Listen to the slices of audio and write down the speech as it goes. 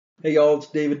Hey y'all, it's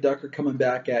David Ducker coming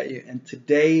back at you, and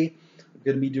today I'm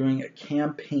going to be doing a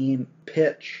campaign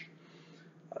pitch.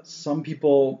 Some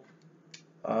people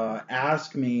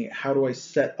ask me, how do I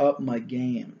set up my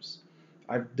games?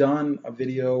 I've done a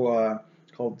video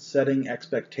called Setting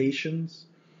Expectations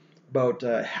about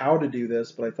how to do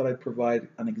this, but I thought I'd provide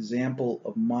an example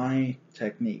of my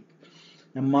technique.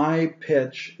 Now, my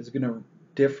pitch is going to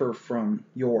differ from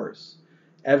yours.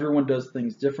 Everyone does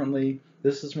things differently.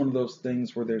 This is one of those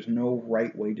things where there's no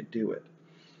right way to do it.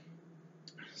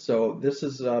 So this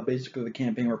is basically the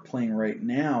campaign we're playing right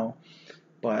now,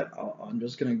 but I'm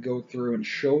just going to go through and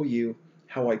show you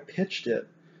how I pitched it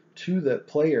to the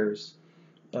players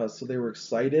so they were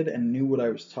excited and knew what I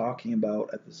was talking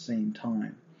about at the same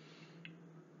time.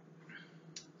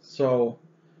 So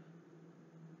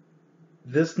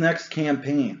this next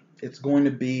campaign, it's going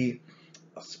to be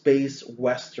a space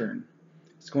western.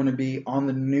 It's going to be on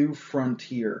the new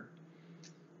frontier,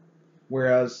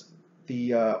 whereas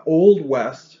the old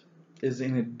west is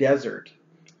in a desert,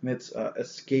 and it's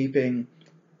escaping,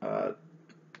 uh,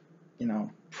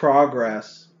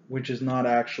 progress, which is not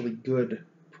actually good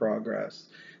progress.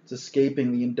 It's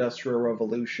escaping the Industrial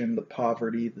Revolution, the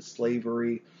poverty, the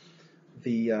slavery,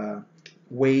 the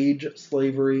wage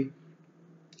slavery.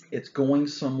 It's going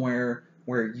somewhere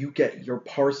where you get your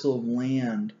parcel of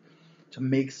land to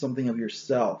make something of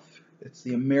yourself. It's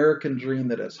the American dream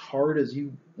that as hard as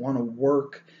you want to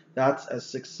work, that's as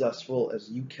successful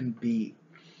as you can be.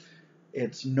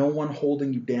 It's no one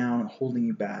holding you down and holding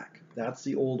you back. That's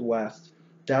the Old West.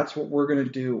 That's what we're going to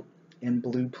do in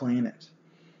Blue Planet.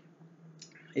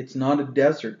 It's not a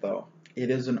desert, though. It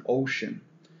is an ocean.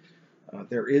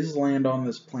 There is land on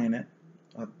this planet,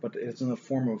 but it's in the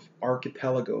form of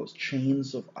archipelagos,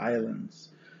 chains of islands.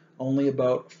 Only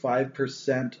about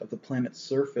 5% of the planet's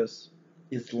surface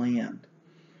is land.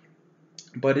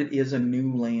 But it is a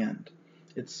new land.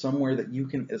 It's somewhere that you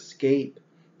can escape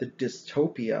the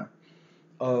dystopia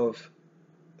of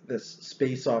this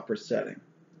space opera setting.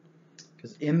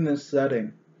 Because in this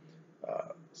setting,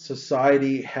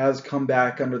 society has come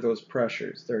back under those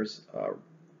pressures. There's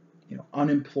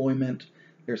unemployment,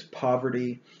 there's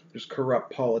poverty, there's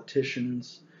corrupt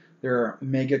politicians, there are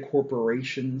mega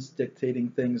corporations dictating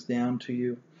things down to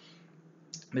you.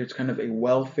 There's kind of a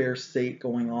welfare state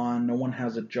going on. No one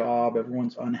has a job.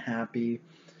 Everyone's unhappy.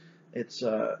 It's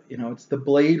it's the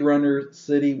Blade Runner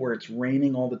city where it's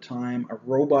raining all the time. A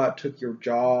robot took your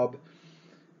job,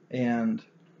 and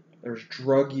there's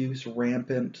drug use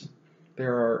rampant.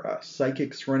 There are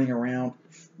psychics running around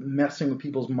messing with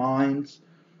people's minds.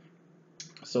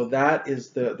 So that is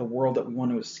the world that we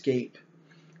want to escape.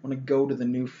 We want to go to the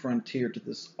new frontier, to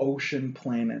this ocean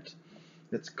planet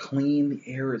that's clean, the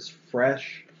air is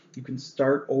fresh. You can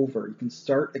start over. You can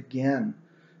start again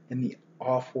in the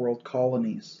off-world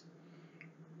colonies.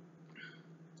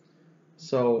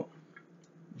 So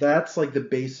that's like the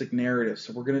basic narrative.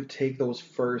 So we're going to take those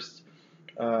first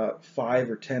 5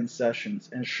 or 10 sessions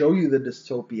and show you the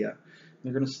dystopia.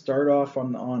 They're going to start off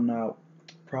on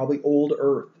probably old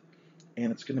Earth,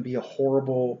 and it's going to be a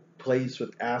horrible place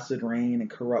with acid rain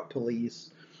and corrupt police,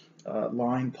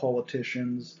 lying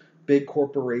politicians, big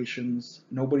corporations.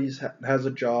 Nobody has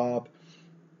a job.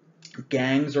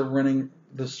 Gangs are running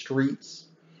the streets.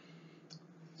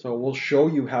 So we'll show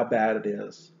you how bad it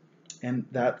is. And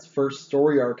that first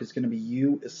story arc is going to be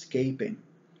you escaping.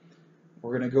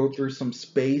 We're going to go through some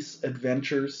space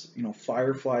adventures,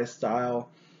 Firefly style,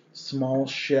 small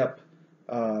ship,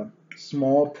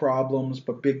 small problems,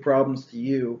 but big problems to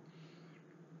you.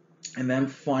 And then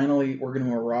finally, we're going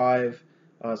to arrive.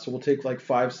 So we'll take like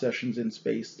 5 sessions in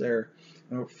space there.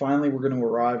 And finally, we're going to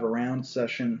arrive around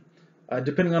session,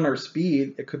 depending on our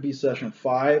speed, it could be session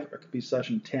 5, or it could be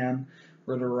session 10.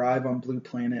 We're going to arrive on Blue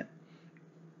Planet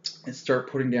and start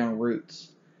putting down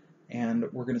roots. And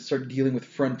we're going to start dealing with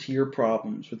frontier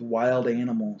problems, with wild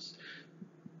animals,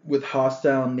 with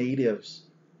hostile natives,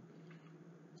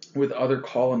 with other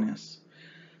colonists.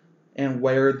 And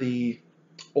where the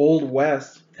Old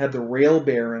West had the rail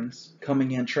barons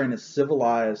coming in trying to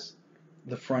civilize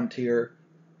the frontier,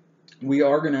 we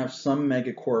are going to have some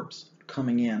megacorps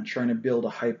coming in trying to build a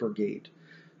hypergate,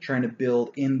 trying to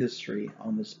build industry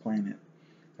on this planet.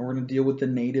 And we're going to deal with the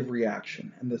native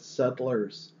reaction and the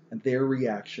settlers and their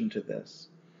reaction to this.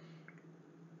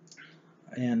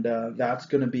 And that's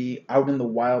going to be out in the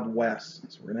Wild West.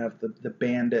 So we're going to have the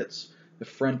bandits, the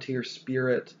frontier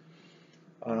spirit,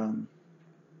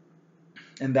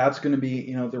 and that's going to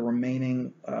be, the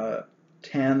remaining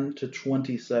 10 to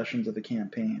 20 sessions of the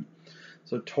campaign.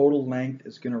 So total length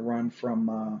is going to run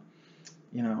from,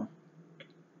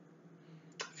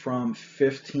 from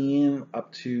 15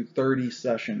 up to 30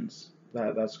 sessions.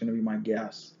 That's going to be my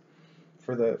guess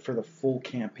for the full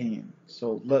campaign.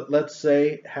 So let's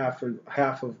say half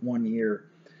of 1 year,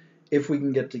 if we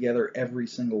can get together every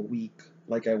single week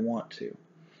like I want to.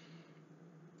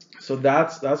 So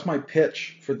that's my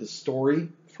pitch for the story,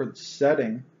 for the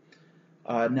setting.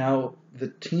 Now the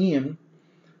team,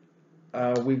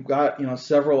 we've got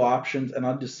several options, and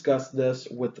I'll discuss this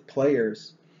with the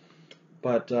players.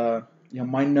 But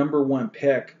my number one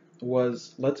pick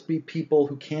was, let's be people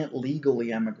who can't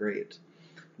legally emigrate.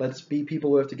 Let's be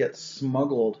people who have to get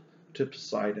smuggled to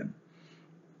Poseidon.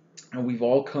 And we've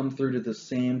all come through to the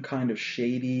same kind of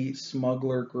shady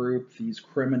smuggler group, these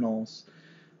criminals,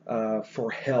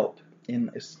 for help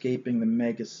in escaping the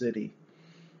mega city.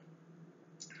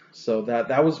 So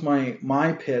that was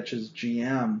my pitch as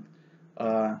GM.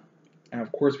 And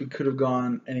of course, we could have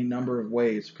gone any number of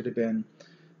ways. It could have been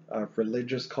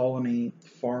religious colony,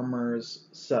 farmers,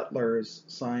 settlers,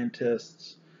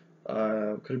 scientists.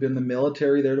 Could have been the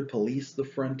military there to police the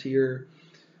frontier.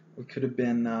 It could have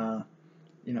been,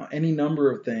 any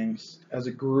number of things as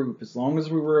a group. As long as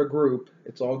we were a group,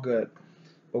 it's all good.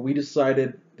 But we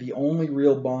decided the only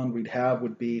real bond we'd have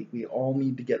would be we all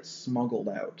need to get smuggled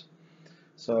out.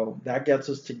 So that gets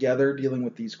us together dealing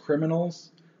with these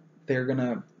criminals. They're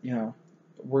gonna,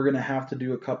 we're gonna have to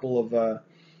do a couple of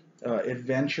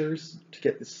adventures to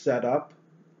get this set up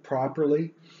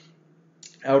properly.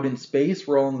 Out in space,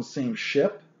 we're all on the same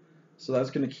ship, so that's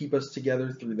going to keep us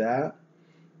together through that.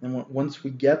 And once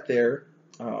we get there,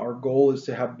 our goal is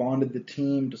to have bonded the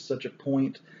team to such a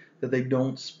point that they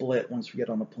don't split once we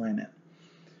get on the planet.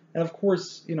 And of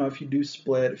course, if you do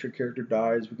split, if your character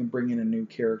dies, we can bring in a new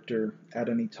character at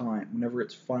any time, whenever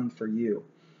it's fun for you,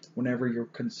 whenever you're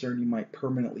concerned you might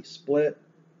permanently split,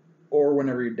 or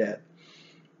whenever you're dead.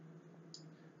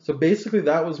 So basically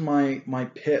that was my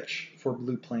pitch for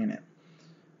Blue Planet.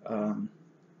 And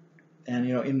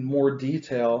in more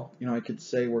detail, I could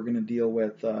say we're going to deal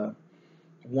with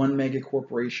one mega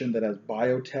corporation that has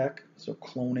biotech, so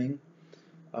cloning,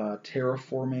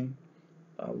 terraforming,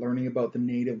 learning about the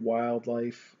native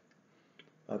wildlife.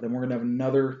 Then we're going to have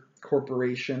another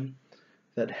corporation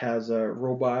that has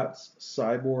robots,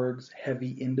 cyborgs,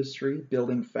 heavy industry,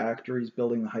 building factories,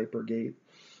 building the Hypergate,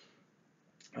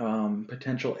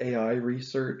 potential AI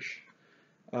research.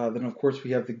 Then of course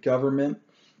we have the government,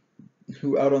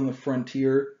 who out on the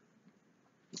frontier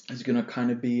is going to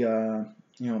kind of be,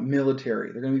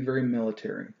 military. They're going to be very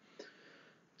military.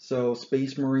 So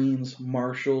Space Marines,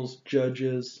 marshals,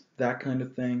 judges, that kind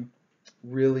of thing.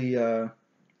 Really,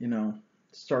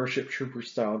 Starship Trooper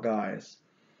style guys.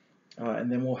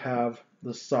 And then we'll have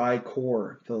the Psi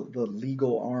Corps, the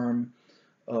legal arm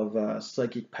of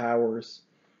psychic powers,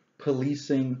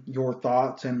 policing your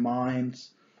thoughts and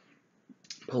minds,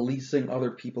 policing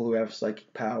other people who have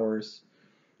psychic powers.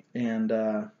 And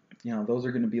those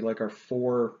are going to be like our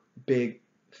 4 big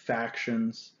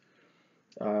factions,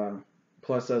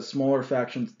 plus as smaller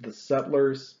factions, the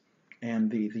settlers and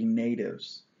the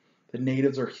natives. The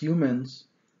natives are humans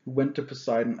who went to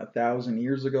Poseidon 1,000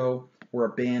 years ago, were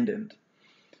abandoned,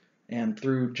 and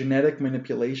through genetic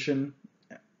manipulation,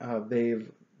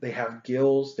 they have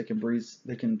gills, they can breathe,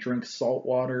 they can drink salt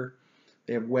water,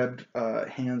 they have webbed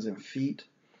hands and feet.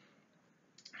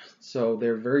 So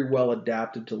they're very well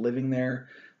adapted to living there.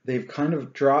 They've kind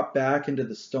of dropped back into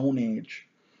the Stone Age.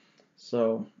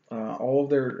 So all of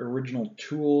their original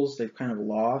tools they've kind of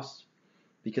lost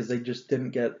because they just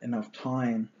didn't get enough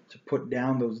time to put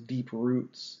down those deep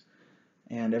roots.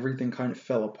 And everything kind of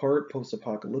fell apart,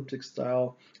 post-apocalyptic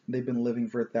style. They've been living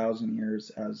for 1,000 years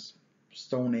as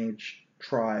Stone Age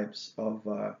tribes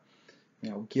of,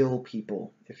 gill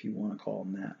people, if you want to call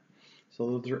them that.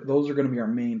 So those are going to be our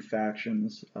main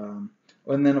factions.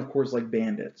 And then, of course, like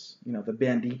bandits, the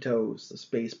banditos, the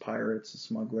space pirates, the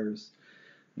smugglers,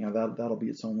 that'll be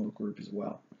its own little group as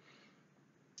well.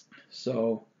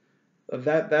 So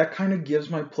that kind of gives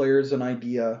my players an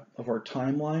idea of our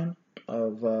timeline,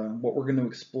 of what we're going to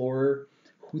explore,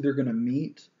 who they're going to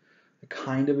meet, the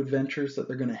kind of adventures that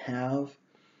they're going to have,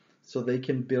 so they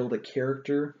can build a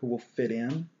character who will fit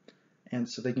in, and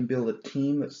so they can build a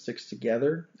team that sticks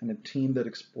together and a team that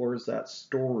explores that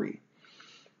story.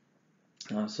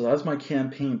 So that's my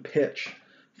campaign pitch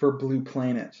for Blue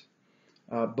Planet.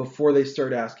 Before they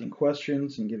start asking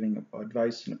questions and giving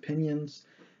advice and opinions,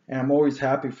 and I'm always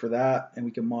happy for that, and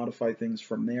we can modify things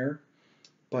from there.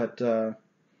 But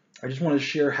I just want to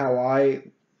share how I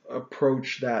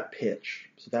approach that pitch.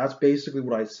 So that's basically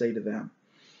what I say to them.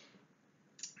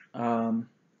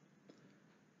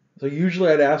 So usually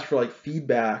I'd ask for like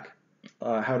feedback.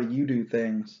 How do you do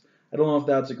things? I don't know if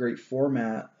that's a great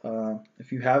format.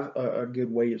 If you have a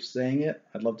good way of saying it,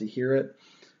 I'd love to hear it.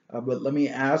 But let me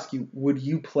ask you, would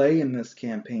you play in this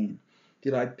campaign?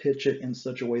 Did I pitch it in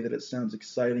such a way that it sounds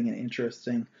exciting and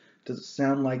interesting? Does it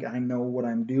sound like I know what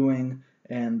I'm doing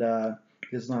and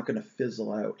it's not going to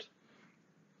fizzle out?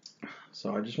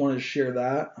 So I just wanted to share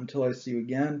that. Until I see you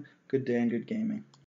again, good day and good gaming.